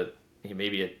they have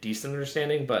maybe a decent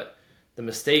understanding, but the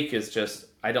mistake is just,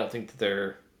 I don't think that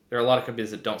there are a lot of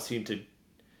companies that don't seem to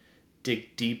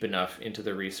dig deep enough into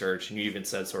the research. And you even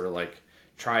said sort of like,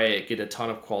 try it, get a ton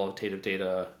of qualitative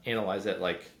data, analyze it.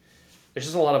 Like, there's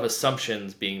just a lot of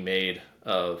assumptions being made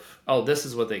of, oh, this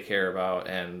is what they care about,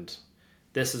 and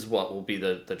this is what will be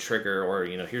the trigger, or,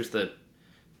 here's the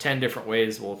 10 different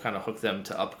ways we'll kind of hook them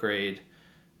to upgrade.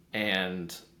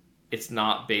 And it's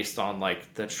not based on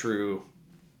like the true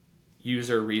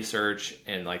user research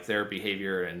and like their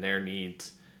behavior and their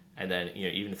needs. And then,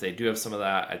 even if they do have some of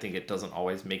that, I think it doesn't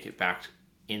always make it back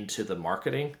into the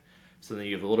marketing. So then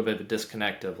you have a little bit of a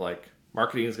disconnect of like,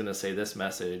 marketing is going to say this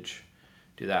message,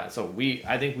 do that. So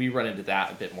I think we run into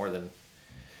that a bit more than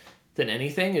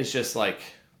anything. Is just like,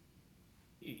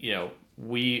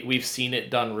 we've seen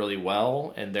it done really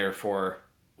well, and therefore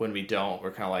when we don't,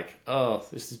 we're kind of like, oh,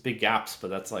 this is big gaps, but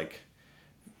that's like,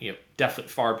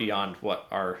 definitely far beyond what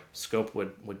our scope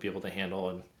would be able to handle,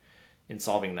 and in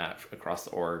solving that across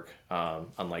the org,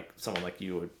 unlike someone like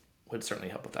you would certainly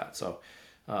help with that. So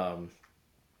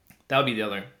that would be the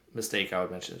other mistake I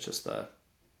would mention. It's just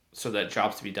so that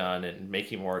jobs to be done and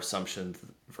making more assumptions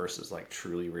versus like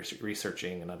truly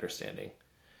researching and understanding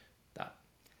that.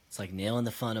 It's like nailing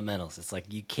the fundamentals. It's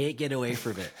like you can't get away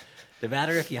from it. No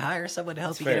matter if you hire someone to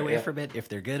help you get away from it, if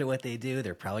they're good at what they do,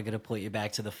 they're probably going to put you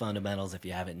back to the fundamentals if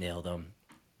you haven't nailed them.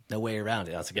 No way around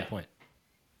it. That's a good point.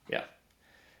 Yeah.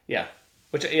 Yeah.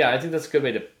 Which, I think that's a good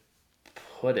way to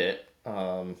put it.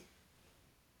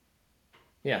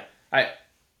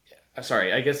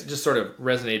 Sorry, I guess it just sort of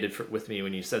resonated with me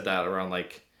when you said that around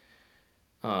like,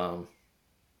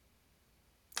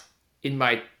 in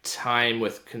my time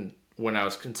when I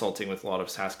was consulting with a lot of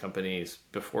SaaS companies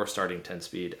before starting 10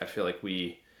 Speed, I feel like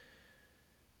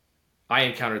I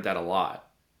encountered that a lot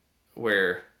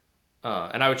where,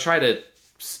 and I would try to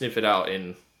sniff it out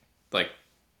in like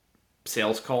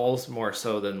sales calls more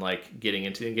so than like getting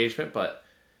into the engagement. But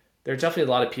there's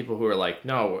definitely a lot of people who are like,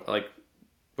 no, like,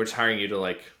 we're just hiring you to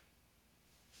like,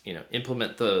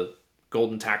 implement the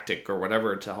golden tactic or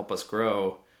whatever to help us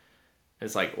grow.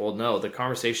 It's like, well, no, the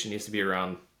conversation needs to be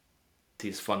around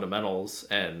these fundamentals.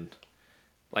 And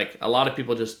like, a lot of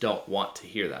people just don't want to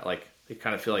hear that. Like, they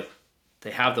kind of feel like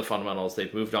they have the fundamentals,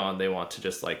 they've moved on, they want to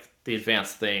just like the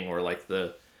advanced thing or like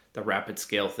the rapid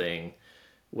scale thing,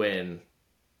 when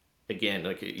again,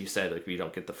 like you said, like, if you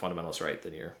don't get the fundamentals right,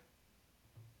 then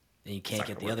you can't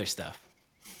get the other stuff.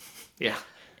 Yeah.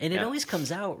 And it always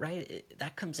comes out, right?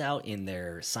 That comes out in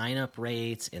their sign-up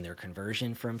rates, in their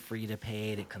conversion from free to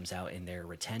paid. It comes out in their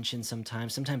retention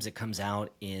sometimes. Sometimes it comes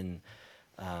out in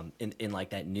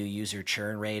like that new user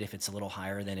churn rate if it's a little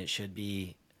higher than it should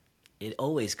be. It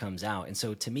always comes out. And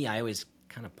so to me, I always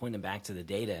kind of point them back to the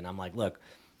data. And I'm like, look,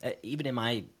 even in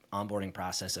my onboarding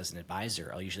process as an advisor,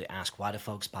 I'll usually ask, why do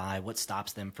folks buy? What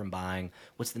stops them from buying?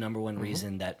 What's the number one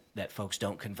reason that folks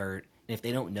don't convert? And if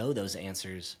they don't know those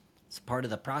answers, it's part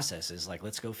of the process is like,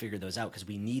 let's go figure those out because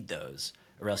we need those,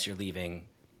 or else you're leaving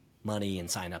money and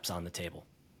signups on the table.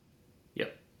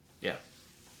 Yep. Yeah.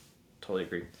 Totally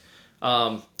agree.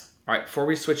 All right. Before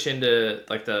we switch into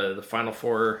like the final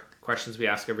 4 questions we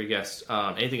ask every guest,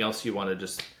 anything else you want to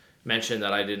just mention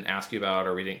that I didn't ask you about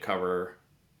or we didn't cover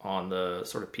on the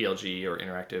sort of PLG or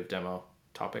interactive demo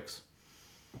topics?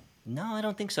 No, I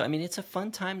don't think so. I mean, it's a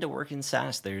fun time to work in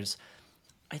SaaS.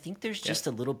 I think there's just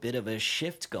a little bit of a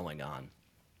shift going on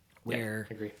where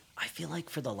I feel like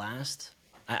for the last,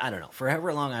 I don't know, for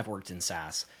however long I've worked in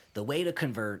SaaS, the way to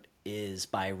convert is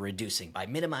by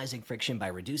minimizing friction, by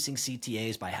reducing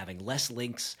CTAs, by having less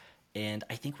links. And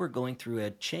I think we're going through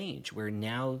a change where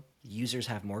now users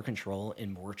have more control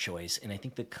and more choice. And I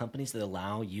think the companies that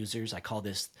allow users,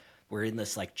 we're in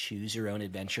this like choose your own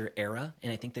adventure era.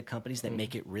 And I think the companies that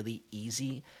make it really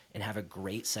easy and have a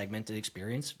great segmented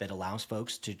experience that allows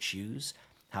folks to choose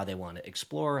how they want to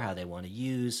explore, how they want to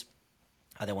use,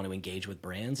 how they want to engage with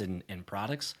brands and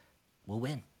products will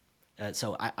win.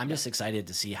 So I'm just excited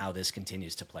to see how this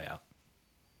continues to play out.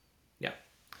 Yeah,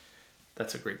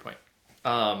 that's a great point.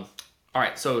 All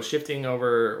right, so shifting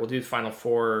over, we'll do the final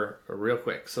 4 real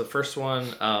quick. So the first one,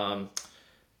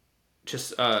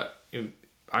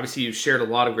 obviously you've shared a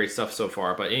lot of great stuff so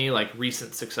far, but any like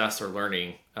recent success or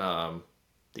learning that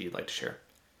you'd like to share?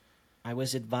 I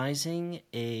was advising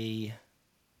a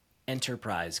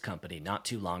enterprise company not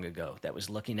too long ago that was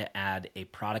looking to add a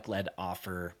product-led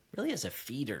offer really as a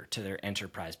feeder to their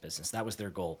enterprise business. That was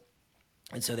their goal.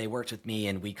 And so they worked with me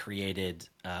and we created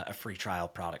a free trial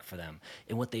product for them.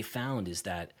 And what they found is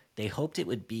that they hoped it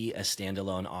would be a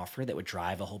standalone offer that would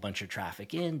drive a whole bunch of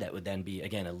traffic in, that would then be,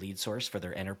 again, a lead source for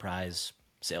their enterprise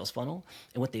sales funnel.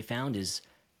 And what they found is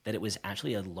that it was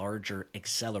actually a larger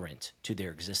accelerant to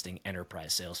their existing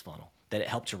enterprise sales funnel, that it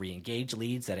helped to re-engage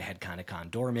leads that it had kind of gone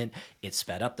dormant. It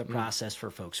sped up the process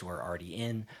for folks who are already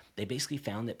in. They basically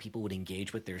found that people would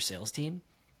engage with their sales team,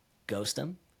 ghost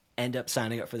them, end up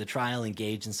signing up for the trial,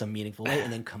 engage in some meaningful way,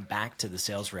 and then come back to the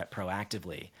sales rep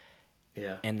proactively.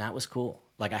 Yeah. And that was cool.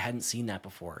 Like I hadn't seen that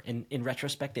before. In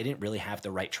retrospect, they didn't really have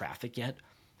the right traffic yet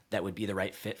that would be the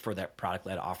right fit for that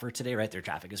product-led offer today, right? Their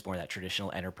traffic is more that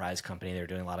traditional enterprise company. They're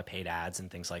doing a lot of paid ads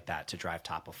and things like that to drive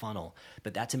top of funnel.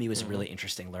 But that to me was a really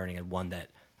interesting learning and one that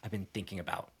I've been thinking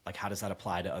about. Like, how does that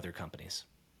apply to other companies?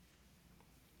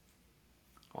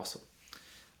 Awesome.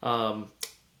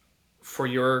 For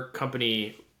your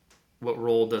company, what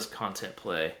role does content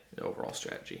play in the overall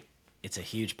strategy? It's a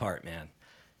huge part, man.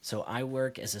 So I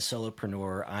work as a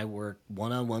solopreneur. I work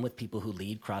one-on-one with people who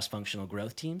lead cross-functional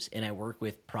growth teams, and I work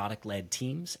with product-led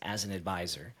teams as an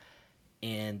advisor.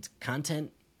 And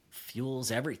content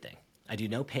fuels everything. I do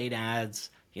no paid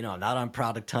ads. I'm not on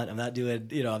Product Hunt. I'm not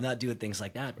doing things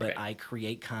like that. But I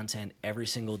create content every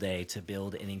single day to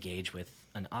build and engage with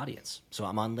an audience. So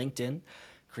I'm on LinkedIn,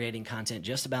 creating content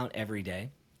just about every day,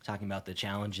 talking about the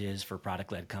challenges for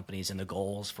product-led companies and the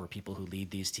goals for people who lead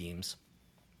these teams.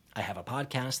 I have a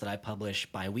podcast that I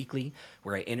publish bi-weekly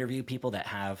where I interview people that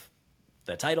have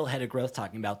the title Head of Growth,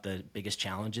 talking about the biggest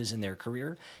challenges in their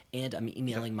career. And I'm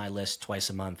emailing my list twice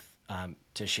a month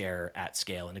to share at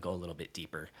scale and to go a little bit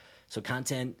deeper. So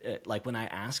content, like when I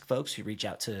ask folks who reach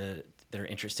out that are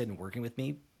interested in working with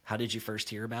me, how did you first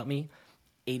hear about me?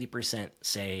 80%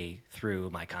 say through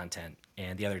my content,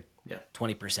 and the other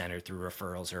 20% are through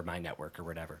referrals or my network or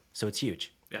whatever. So it's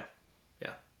huge. Yeah.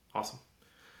 Awesome.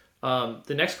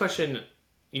 The next question,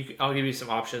 I'll give you some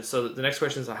options. So the next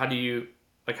question is, how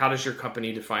does your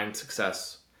company define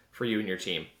success for you and your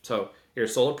team? So you're a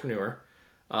solopreneur.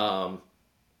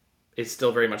 It's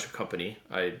still very much a company.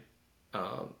 I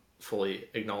fully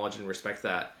acknowledge and respect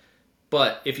that.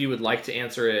 But if you would like to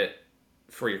answer it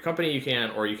for your company, you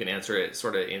can, or you can answer it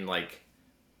sort of in like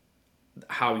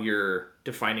how you're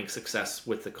defining success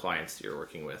with the clients that you're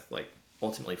working with, like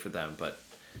ultimately for them, but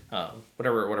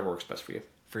whatever works best for you.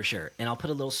 For sure. And I'll put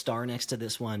a little star next to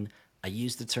this one. I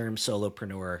use the term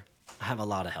solopreneur. I have a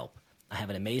lot of help. I have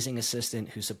an amazing assistant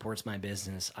who supports my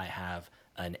business. I have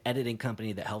an editing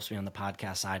company that helps me on the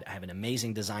podcast side. I have an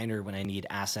amazing designer when I need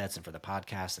assets and for the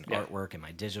podcast and artwork and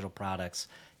my digital products.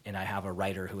 And I have a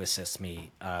writer who assists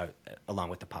me along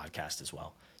with the podcast as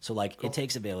well. So like it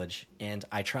takes a village, and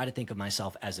I try to think of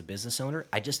myself as a business owner.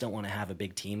 I just don't want to have a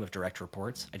big team of direct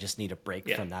reports. I just need a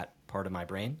break from that part of my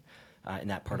brain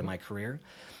and that part of my career.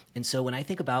 And so when I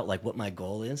think about like what my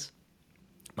goal is,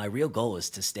 my real goal is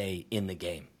to stay in the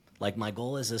game. Like my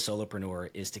goal as a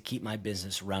solopreneur is to keep my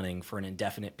business running for an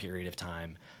indefinite period of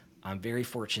time. I'm very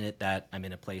fortunate that I'm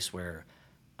in a place where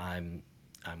I'm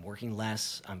working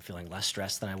less. I'm feeling less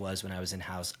stressed than I was when I was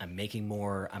in-house. I'm making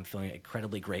more. I'm feeling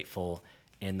incredibly grateful.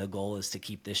 And the goal is to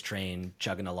keep this train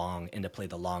chugging along and to play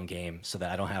the long game so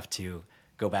that I don't have to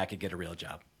go back and get a real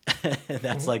job.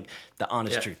 That's like the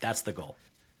honest truth. That's the goal.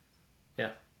 Yeah,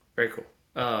 very cool.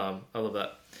 I love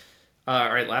that.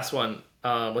 All right, last one.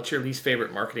 What's your least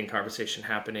favorite marketing conversation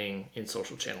happening in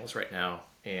social channels right now,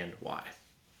 and why?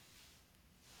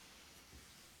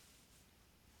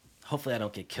 Hopefully I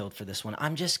don't get killed for this one.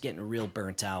 I'm just getting real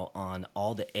burnt out on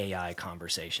all the AI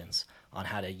conversations, on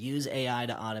how to use AI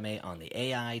to automate, on the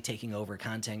AI taking over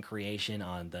content creation,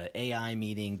 on the AI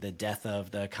meeting the death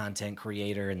of the content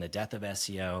creator and the death of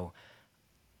SEO.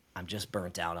 I'm just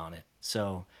burnt out on it.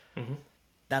 So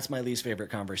that's my least favorite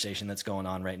conversation that's going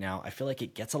on right now. I feel like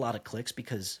it gets a lot of clicks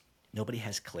because nobody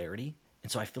has clarity.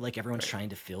 And so I feel like everyone's trying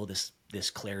to fill this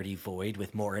clarity void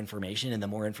with more information, and the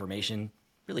more information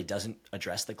really doesn't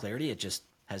address the clarity. It just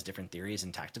has different theories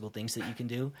and tactical things that you can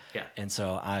do. Yeah. And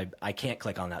so I can't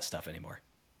click on that stuff anymore.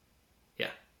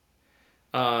 Yeah.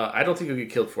 I don't think you'll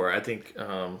get killed for it. I think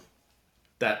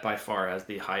that by far has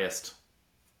the highest.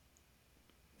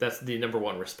 That's the number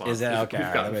one response. Is that okay?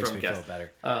 We've gotten That makes from me guests. feel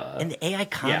better. And the AI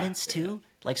comments too.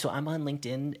 Like, so I'm on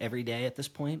LinkedIn every day at this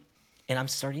point, and I'm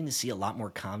starting to see a lot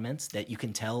more comments that you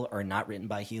can tell are not written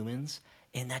by humans.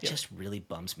 And that just really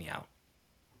bums me out.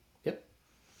 Yep.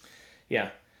 Yeah.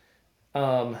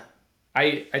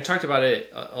 I talked about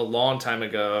it a long time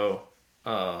ago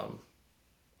on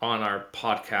our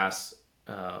podcast.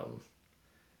 And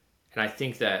I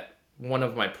think that one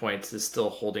of my points is still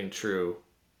holding true,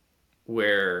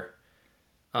 where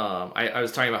I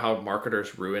was talking about how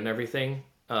marketers ruin everything.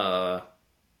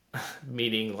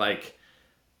 Meaning like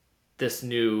this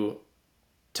new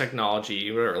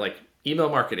technology, or like email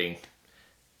marketing,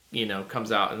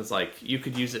 comes out and it's like you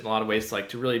could use it in a lot of ways like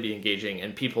to really be engaging,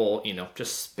 and people,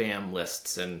 just spam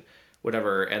lists and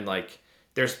whatever. And like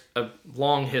there's a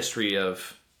long history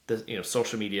of the,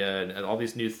 social media and all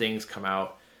these new things come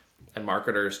out, and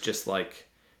marketers just like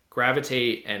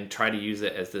gravitate and try to use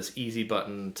it as this easy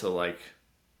button to like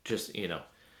just, kind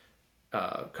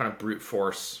of brute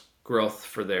force growth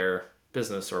for their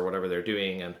business or whatever they're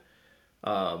doing. And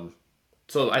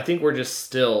so I think we're just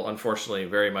still, unfortunately,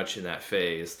 very much in that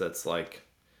phase that's like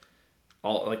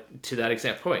all like to that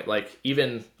exact point. Like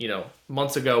even,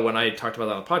 months ago when I talked about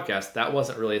that on the podcast, that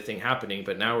wasn't really a thing happening,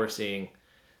 but now we're seeing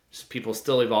people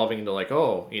still evolving into like,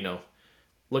 oh,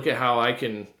 look at how I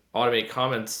can automate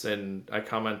comments, and I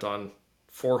comment on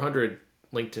 400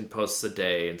 LinkedIn posts a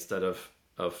day instead of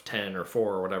 10 or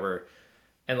 4 or whatever.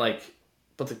 And like,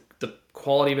 but the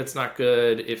quality of it's not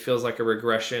good. It feels like a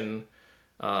regression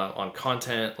on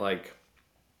content. Like,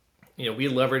 we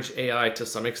leverage AI to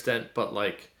some extent, but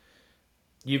like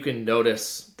you can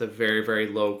notice the very, very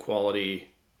low quality.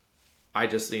 I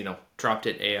just, dropped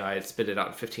it in AI, it spit it out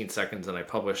in 15 seconds and I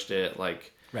published it.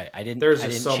 Like, right. I didn't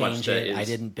so much change it. I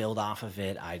didn't build off of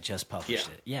it. I just published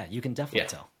it. Yeah, you can definitely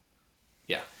tell.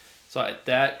 Yeah. So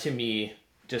that to me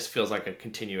just feels like a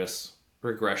continuous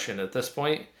regression at this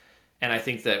point. And I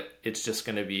think that it's just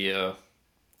going to be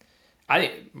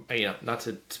not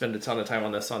to spend a ton of time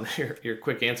on this on your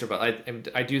quick answer, but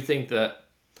I do think that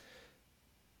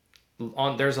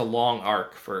there's a long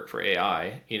arc for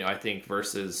AI, I think,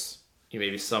 versus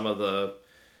maybe some of the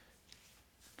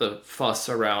fuss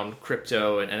around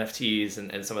crypto and NFTs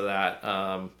and some of that.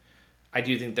 I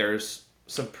do think there's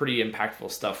some pretty impactful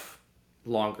stuff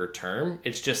longer term.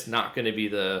 It's just not going to be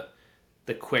the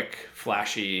quick,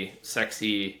 flashy,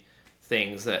 sexy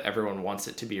things that everyone wants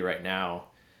it to be right now.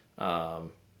 And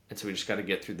so we just got to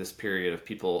get through this period of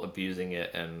people abusing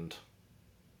it and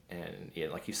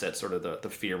like you said, sort of the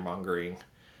fear mongering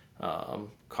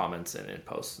comments and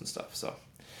posts and stuff. So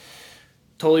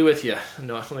totally with you.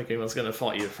 No, I don't think anyone's going to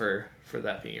fault you for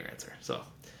that being your answer. So,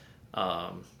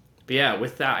 but yeah,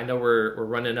 with that, I know we're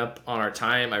running up on our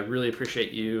time. I really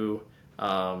appreciate you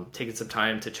taking some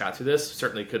time to chat through this.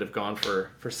 Certainly could have gone for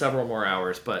several more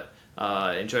hours, but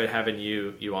enjoyed having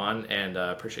you on, and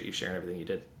appreciate you sharing everything you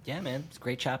did. Yeah, man. It's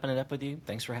great chopping it up with you.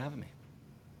 Thanks for having me.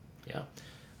 Yeah.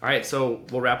 All right, so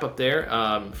we'll wrap up there.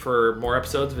 For more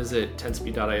episodes, visit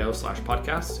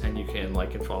 10speed.io/podcast, and you can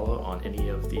like and follow on any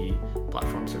of the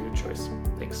platforms of your choice.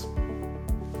 Thanks.